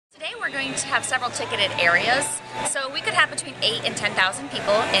we're going to have several ticketed areas, so we could have between 8,000 and 10,000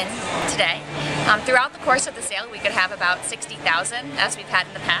 people in today. Throughout the course of the sale, we could have about 60,000, as we've had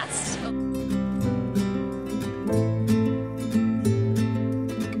in the past.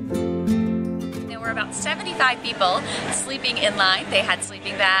 About 75 people sleeping in line. They had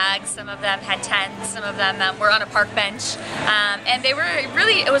sleeping bags, some of them had tents, some of them were on a park bench, and they were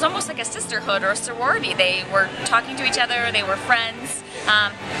really, it was almost like a sisterhood or a sorority. They were talking to each other, they were friends,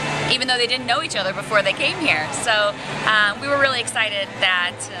 even though they didn't know each other before they came here. So we were really excited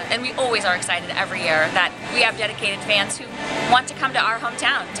that, and we always are excited every year, that we have dedicated fans who want to come to our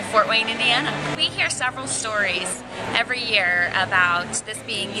hometown, to Fort Wayne, Indiana. We hear several stories every year about this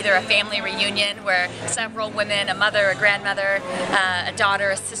being either a family reunion where several women, a mother, a grandmother, a daughter,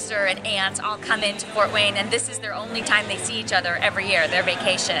 a sister, an aunt all come into Fort Wayne, and this is their only time they see each other every year, their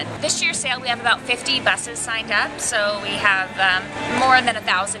vacation. This year's sale we have about 50 buses signed up, so we have more than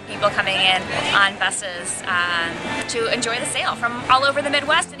 1,000 people coming in on buses to enjoy the sale from all over the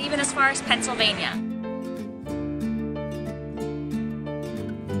Midwest and even as far as Pennsylvania.